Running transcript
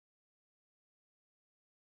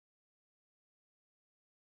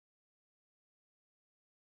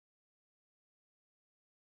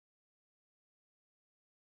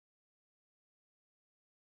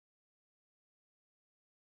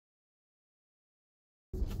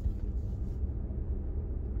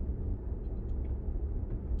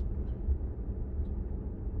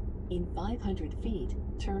In 500 feet,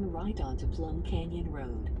 turn right onto Plum Canyon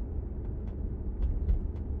Road.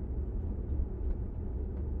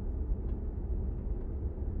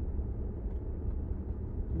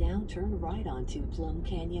 Now turn right onto Plum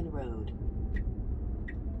Canyon Road.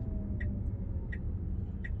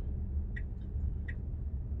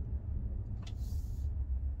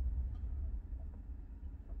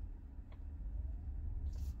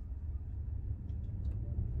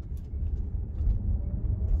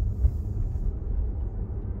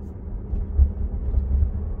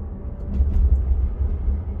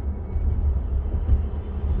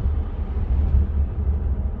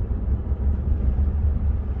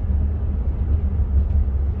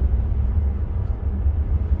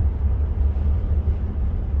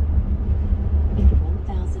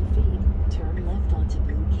 Turn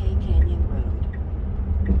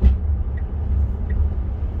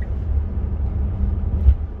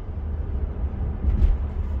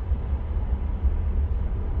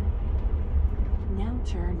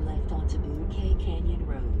left onto Bouquet Canyon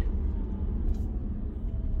Road.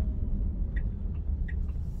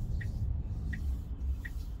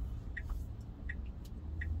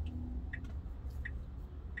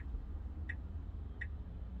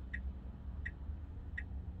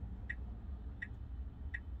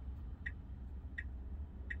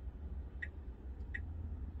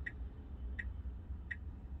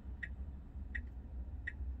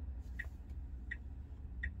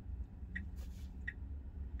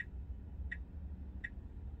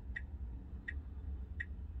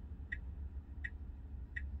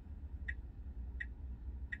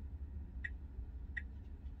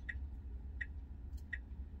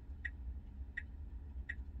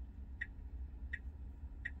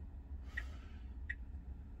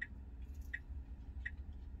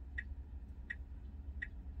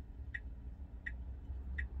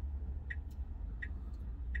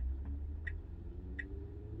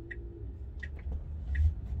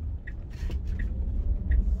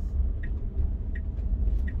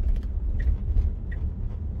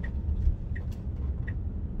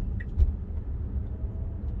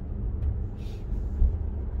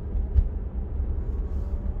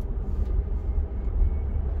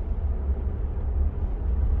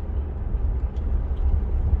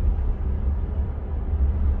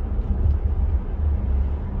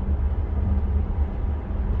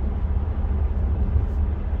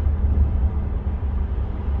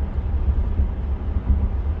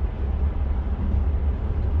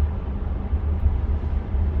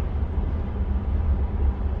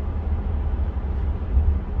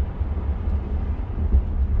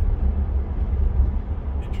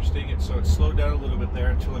 So it slowed down a little bit there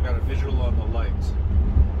until I got a visual on the lights,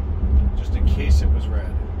 just in case it was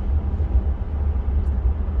red.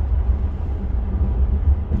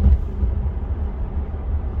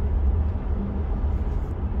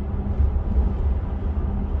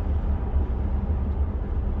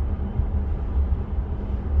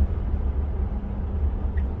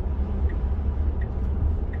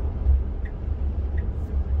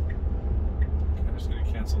 Okay, I'm just going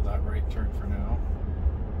to cancel that right turn for now.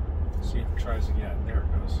 See if it tries again. There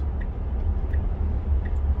it goes.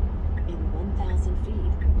 In 1,000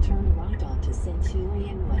 feet, turn right onto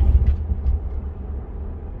Centurion Way.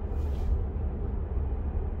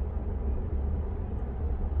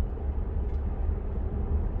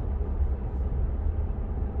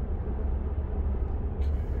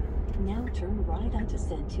 Now turn right onto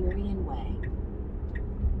Centurion Way.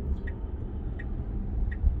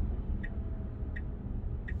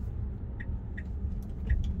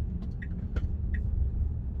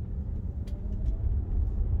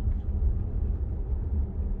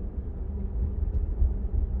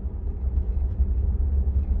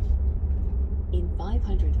 In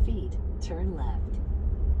 500 feet, turn left.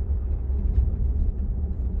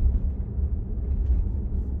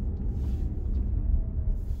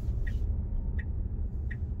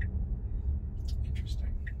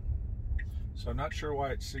 Interesting. So I'm not sure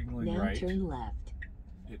why it's signaling now right. Turn left.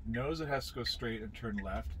 It knows it has to go straight and turn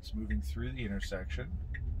left. It's moving through the intersection.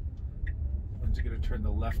 When's it going to turn the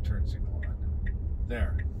left turn signal on?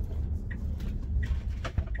 There.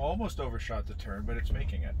 Almost overshot the turn, but it's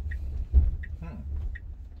making it.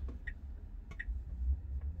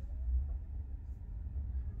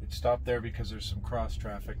 It stopped there because there's some cross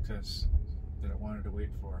traffic that it wanted to wait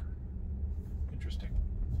for. Interesting.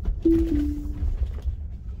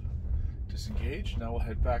 Disengage. Now we'll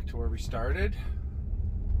head back to where we started.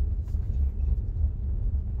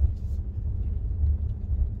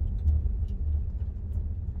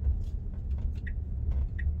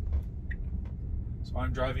 So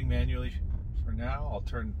I'm driving manually for now. I'll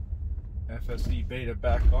turn FSD beta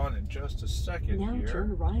back on in just a second Now here.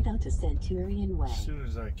 turn right onto Centurion Way. As soon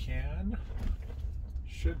as I can.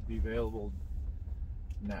 Should be available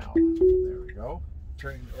now. There we go.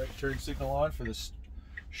 Turning the right turn signal on for this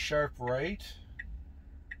sharp right.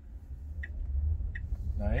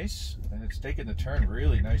 Nice. And it's taking the turn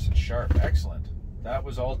really nice and sharp. Excellent. That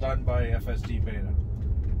was all done by FSD beta.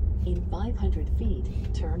 In 500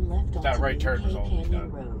 feet, turn left onto That right turn was Blue all Canyon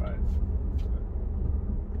done. Road. Right.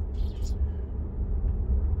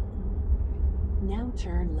 Now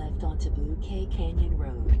turn left onto Blue Canyon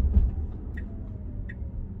Road.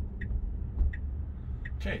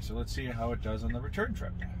 Okay, so let's see how it does on the return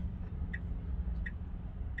trip.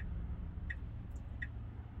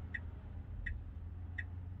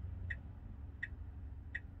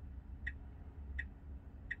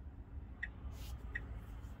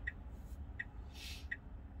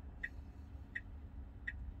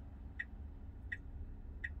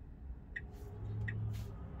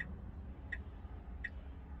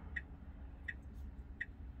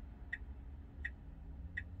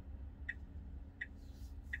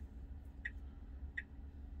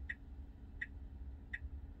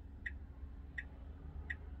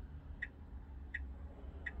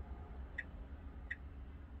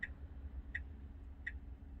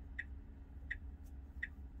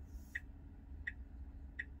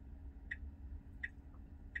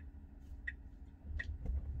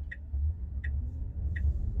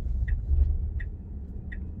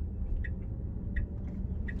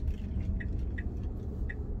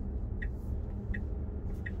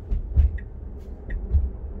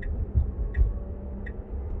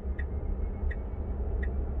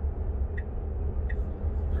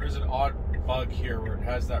 There's an odd bug here where it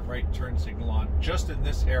has that right turn signal on just in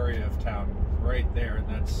this area of town, right there, and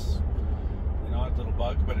that's an odd little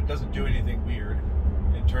bug, but it doesn't do anything weird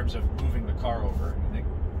in terms of moving the car over or anything.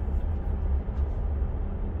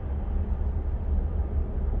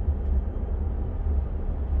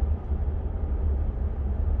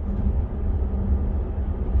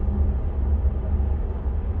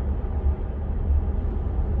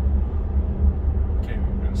 Okay,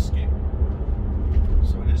 we've got escape.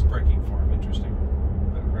 So it is braking for him. Interesting.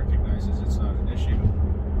 But it recognizes it's not an issue.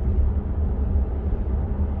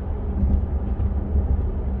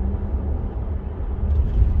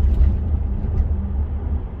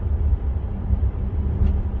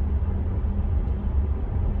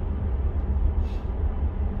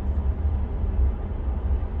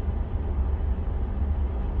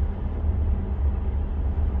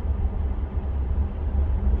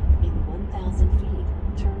 In 1,000 feet,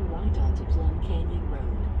 turn right onto Plum Canyon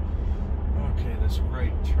Road. Okay, this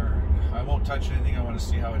right turn. I won't touch anything. I want to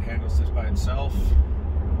see how it handles this by itself.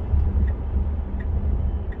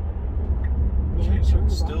 Now Okay, so turn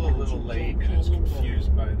it's still right a little onto late Plum and it's Canyon Road.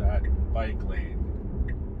 confused by that bike lane.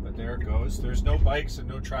 But there it goes. There's no bikes and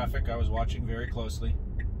no traffic. I was watching very closely.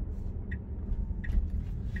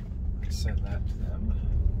 Send that to them.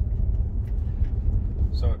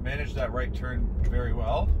 So it managed that right turn very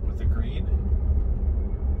well with the green.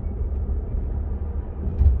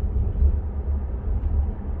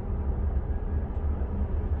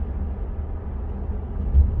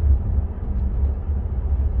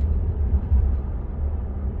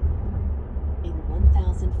 In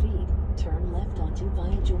 1,000 feet, turn left onto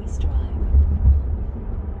Via Joyce Drive.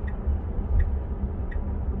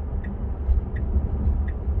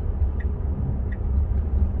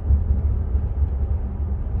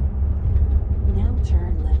 Now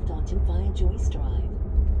turn left onto Via Joyce Drive.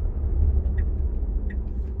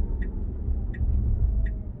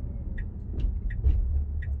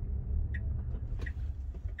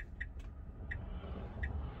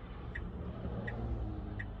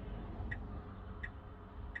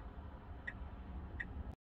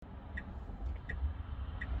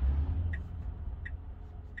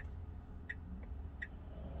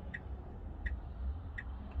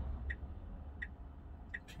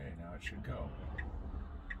 Okay, now it should go.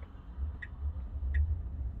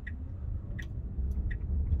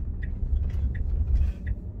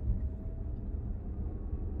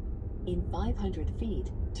 In 500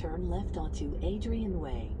 feet, turn left onto Adrian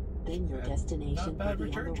Way. Then your Yeah, destination not bad will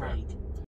be on return the trip. right.